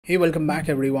Hey, welcome back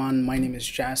everyone. My name is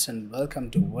Jas and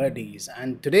welcome to Wordies.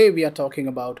 And today we are talking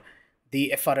about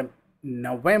the FRM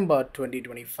November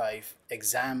 2025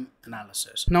 exam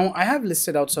analysis. Now, I have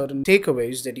listed out certain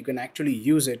takeaways that you can actually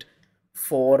use it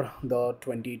for the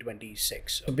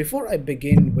 2026. So before I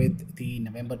begin with the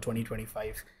November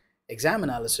 2025 exam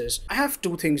analysis, I have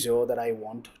two things here that I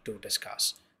want to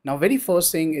discuss. Now, very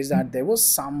first thing is that there was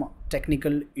some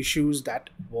technical issues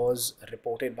that was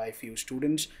reported by a few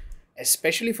students,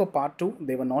 especially for part 2.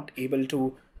 They were not able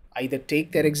to either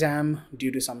take their exam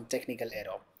due to some technical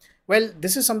error. Well,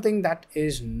 this is something that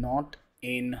is not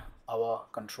in our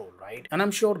control, right? And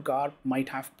I'm sure GARP might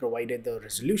have provided the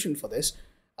resolution for this.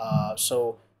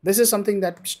 So this is something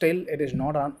that still it is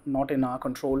not in our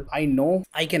control. I know,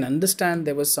 I can understand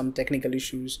there was some technical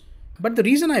issues, but the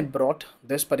reason I brought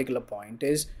this particular point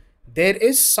is there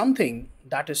is something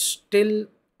that is still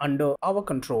under our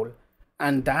control,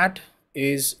 and that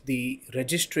is the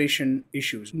registration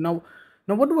issues. Now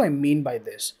what do I mean by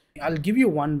this? I'll give you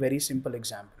one very simple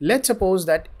example. Let's suppose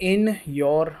that in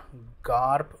your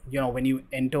GARP, when you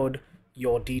entered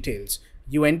your details,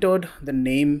 you entered the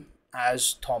name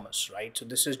as Thomas, right? So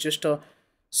this is just a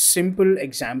simple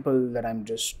example that I'm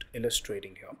just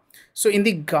illustrating here. So in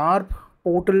the GARP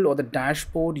portal or the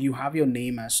dashboard, you have your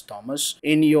name as Thomas.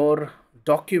 In your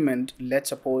document, let's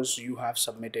suppose you have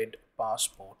submitted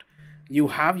passport, you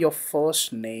have your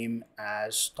first name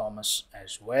as Thomas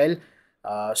as well.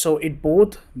 So it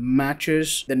both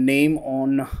matches the name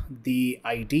on the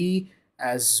ID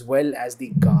as well as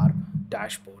the GARP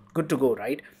dashboard. Good to go,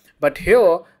 right? But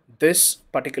here, this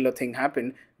particular thing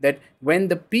happened that when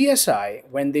the PSI,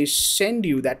 when they send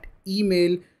you that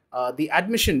email, the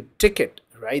admission ticket,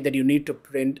 right, that you need to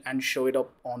print and show it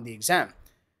up on the exam,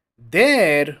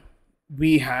 there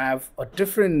we have a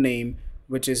different name,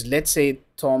 which is, let's say,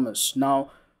 Thomas. Now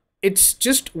it's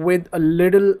just with a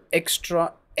little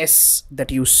extra S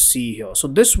that you see here. So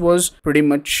this was pretty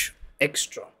much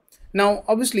extra. Now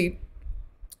obviously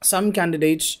some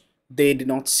candidates, they did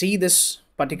not see this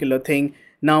particular thing.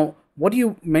 Now what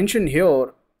you mentioned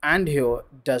here and here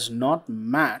does not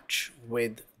match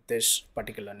with this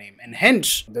particular name, and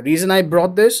hence the reason I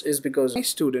brought this is because my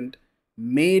student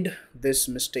made this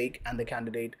mistake and the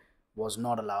candidate was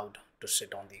not allowed to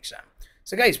sit on the exam.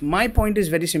 So guys, my point is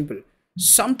very simple.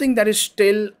 Something that is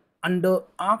still under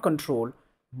our control,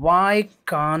 why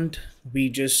can't we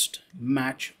just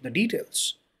match the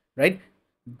details, right?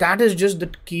 That is just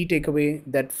the key takeaway,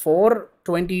 that for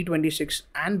 2026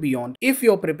 and beyond, if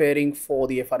you're preparing for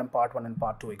the FRM Part 1 and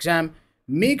Part 2 exam,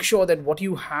 make sure that what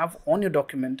you have on your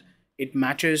document, it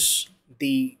matches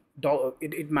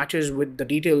it matches with the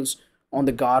details on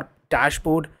the GARP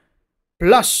dashboard.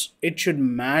 Plus, it should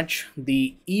match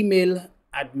the email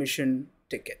admission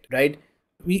ticket, right?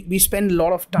 We spend a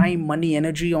lot of time, money,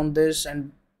 energy on this,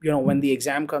 and when the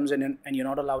exam comes in and you're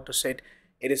not allowed to sit,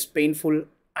 it is painful.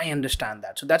 I understand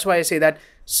that. So that's why I say that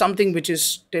something which is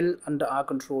still under our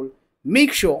control,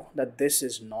 make sure that this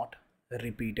is not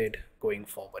repeated going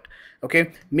forward.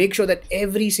 Okay, make sure that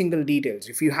every single details,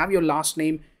 if you have your last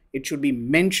name, it should be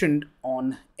mentioned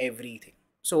on everything.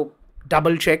 So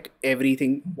double check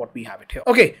everything what we have it here.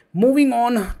 Okay, moving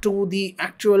on to the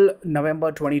actual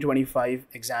November 2025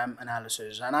 exam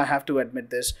analysis, and I have to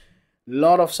admit this,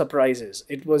 lot of surprises.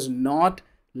 It was not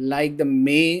like the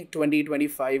May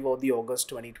 2025 or the August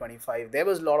 2025. There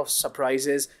was a lot of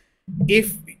surprises.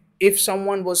 If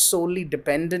someone was solely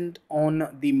dependent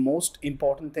on the most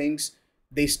important things,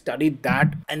 they studied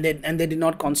that and they did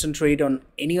not concentrate on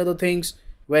any other things,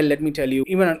 well, let me tell you,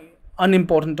 even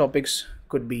unimportant topics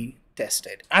could be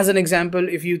tested. As an example,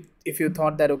 if you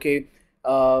thought that, okay,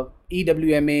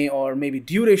 EWMA or maybe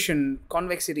duration,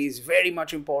 convexity is very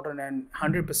much important and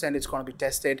 100% it's going to be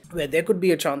tested, where there could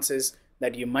be a chances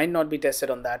that you might not be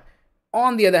tested on that.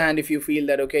 On the other hand, if you feel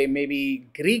that, okay, maybe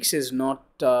Greeks is not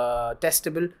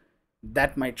testable,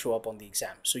 that might show up on the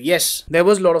exam. So yes, there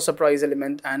was a lot of surprise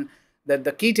element, and that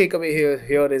the key takeaway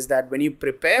here is that when you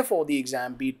prepare for the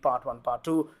exam, be it Part 1, Part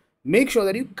 2, make sure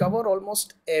that you cover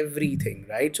almost everything,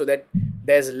 right? So that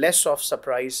there's less of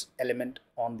surprise element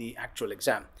on the actual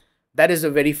exam. That is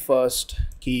the very first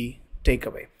key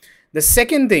takeaway. The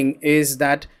second thing is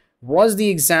that, was the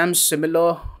exam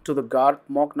similar to the GARP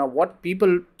mock? Now what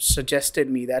people suggested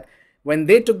me that when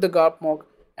they took the GARP mock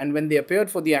and when they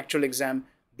appeared for the actual exam,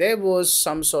 there was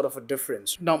some sort of a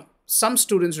difference. Now some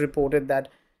students reported that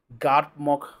GARP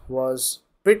mock was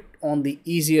a bit on the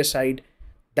easier side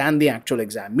than the actual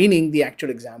exam, meaning the actual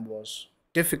exam was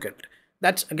difficult.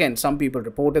 That's, again, some people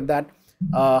reported that.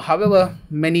 However,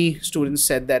 many students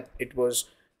said that it was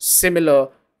similar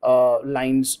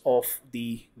lines of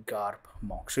the GARP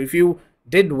mock. So if you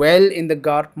did well in the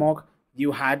GARP mock,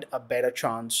 you had a better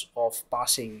chance of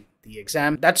passing the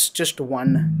exam. That's just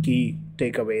one key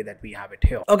takeaway that we have it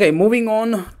here. Okay, moving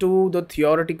on to the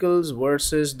theoreticals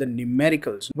versus the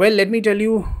numericals. Well, let me tell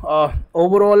you,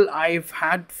 overall, I've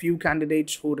had few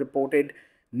candidates who reported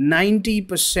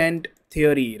 90%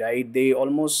 theory, right? They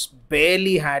almost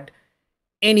barely had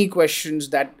any questions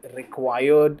that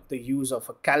required the use of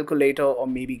a calculator or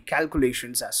maybe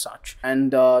calculations as such,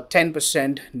 and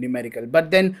 10% numerical.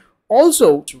 But then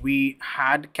also we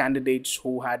had candidates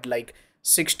who had like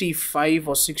 65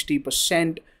 or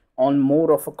 60% on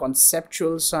more of a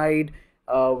conceptual side,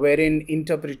 wherein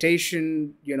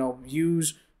interpretation,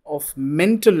 use of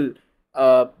mental,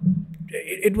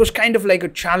 it was kind of like a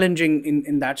challenging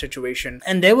in that situation.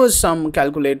 And there was some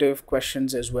calculative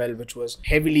questions as well, which was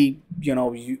heavily,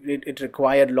 it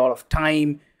required a lot of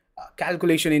time,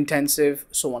 calculation intensive,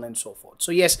 so on and so forth.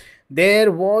 So yes,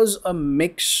 there was a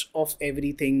mix of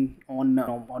everything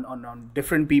on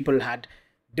different people had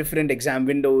different exam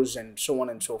windows and so on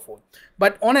and so forth.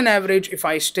 But on an average, if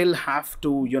I still have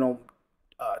to,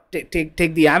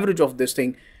 take the average of this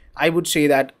thing, I would say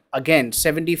that again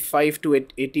 75 to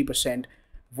 80%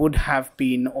 would have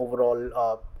been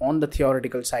overall on the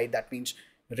theoretical side. That means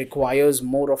requires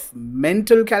more of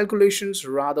mental calculations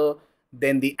rather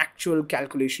than the actual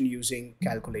calculation using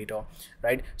calculator,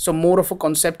 right? So more of a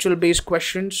conceptual based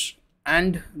questions,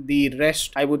 and the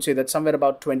rest, I would say that somewhere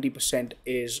about 20%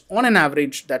 is on an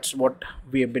average. That's what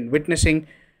we have been witnessing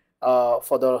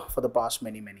for the past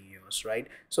many years, right?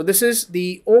 So this is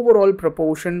the overall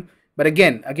proportion. But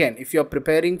again, if you're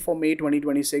preparing for May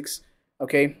 2026,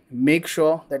 okay, make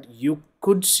sure that you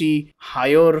could see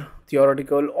higher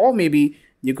theoretical, or maybe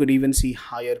you could even see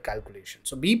higher calculation.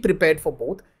 So be prepared for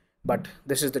both, but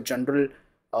this is the general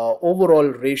overall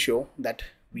ratio that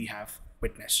we have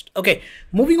witnessed. Okay,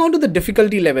 moving on to the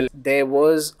difficulty level. There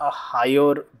was a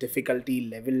higher difficulty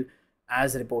level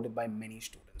as reported by many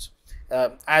students.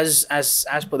 As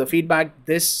per the feedback,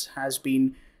 this has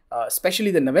been especially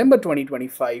the November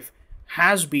 2025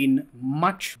 has been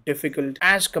much difficult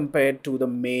as compared to the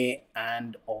May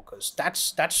and August.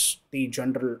 That's the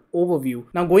general overview.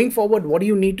 Now going forward, what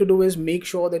you need to do is make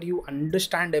sure that you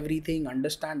understand everything,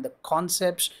 understand the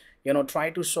concepts, try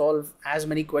to solve as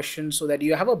many questions so that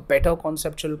you have a better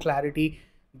conceptual clarity.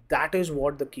 That is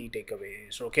what the key takeaway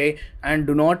is, okay? And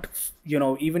do not,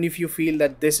 even if you feel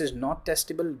that this is not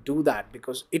testable, do that,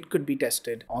 because it could be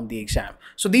tested on the exam.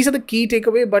 So these are the key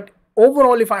takeaway. But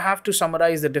overall, if I have to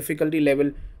summarize, the difficulty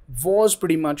level was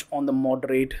pretty much on the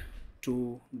moderate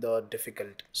to the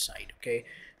difficult side, okay?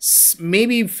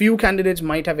 Maybe few candidates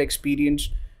might have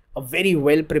experienced, a very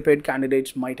well prepared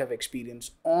candidates might have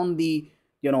experienced on the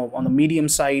on the medium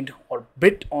side, or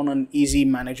bit on an easy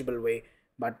manageable way,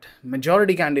 but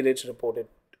majority candidates reported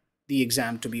the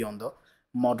exam to be on the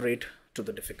moderate to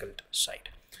the difficult side.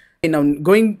 Now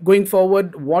going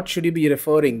forward, what should you be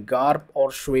referring, GARP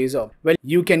or Schweser? Well,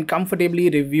 you can comfortably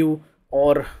review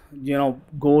or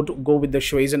go with the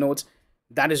Schweser notes.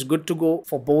 That is good to go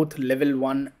for both level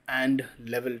 1 and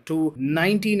level 2.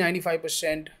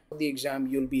 90-95% of the exam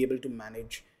you'll be able to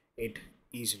manage it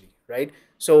easily, right?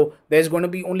 So there's going to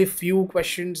be only few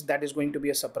questions that is going to be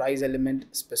a surprise element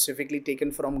specifically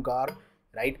taken from GARP,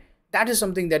 right? That is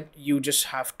something that you just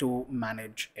have to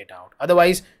manage it out.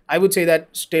 Otherwise, I would say that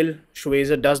still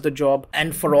Schweser does the job.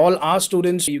 And for all our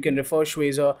students, you can refer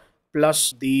Schweser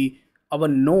plus our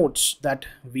notes that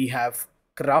we have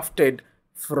crafted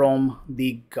from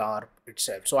the GARP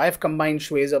itself. So I've combined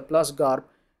Schweser plus GARP,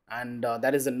 and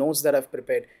that is the notes that I've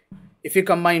prepared. If you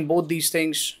combine both these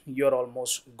things, you're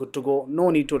almost good to go. No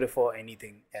need to refer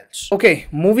anything else. Okay,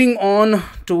 moving on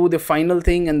to the final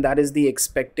thing, and that is the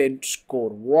expected score.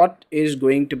 What is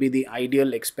going to be the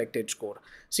ideal expected score?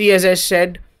 See, as I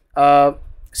said,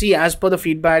 as per the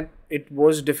feedback, it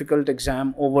was difficult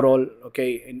exam overall.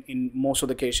 Okay, in most of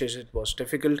the cases, it was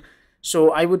difficult.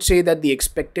 So I would say that the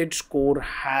expected score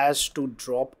has to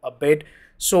drop a bit.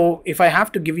 So if I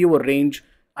have to give you a range,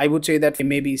 I would say that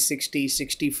maybe 60,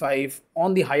 65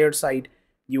 on the higher side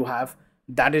you have,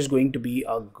 that is going to be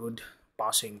a good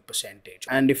passing percentage.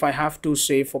 And if I have to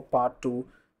say for part 2,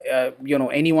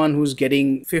 anyone who's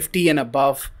getting 50 and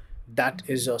above, that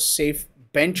is a safe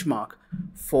benchmark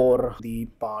for the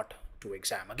part 2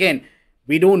 exam. Again,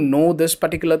 we don't know this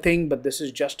particular thing, but this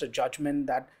is just a judgment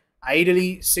that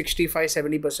ideally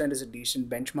 65-70% is a decent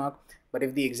benchmark. But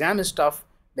if the exam is tough,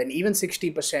 then even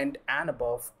 60% and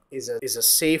above is a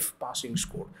safe passing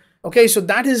score. Okay, so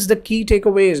that is the key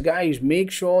takeaways, guys. Make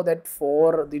sure that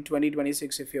for the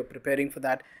 2026, if you're preparing for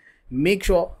that, make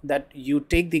sure that you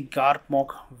take the GARP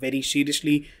mock very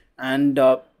seriously and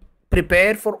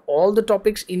prepare for all the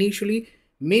topics initially.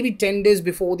 Maybe 10 days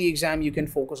before the exam, you can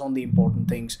focus on the important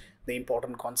things, the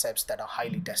important concepts that are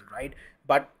highly tested, right?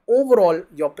 But overall,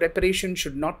 your preparation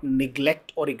should not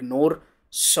neglect or ignore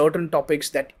certain topics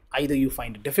that either you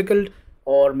find difficult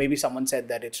or maybe someone said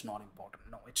that it's not important.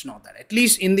 No, it's not that. At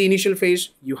least in the initial phase,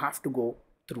 you have to go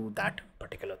through that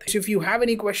particular thing. So if you have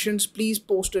any questions, please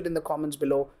post it in the comments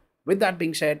below. With that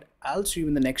being said, I'll see you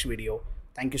in the next video.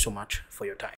 Thank you so much for your time.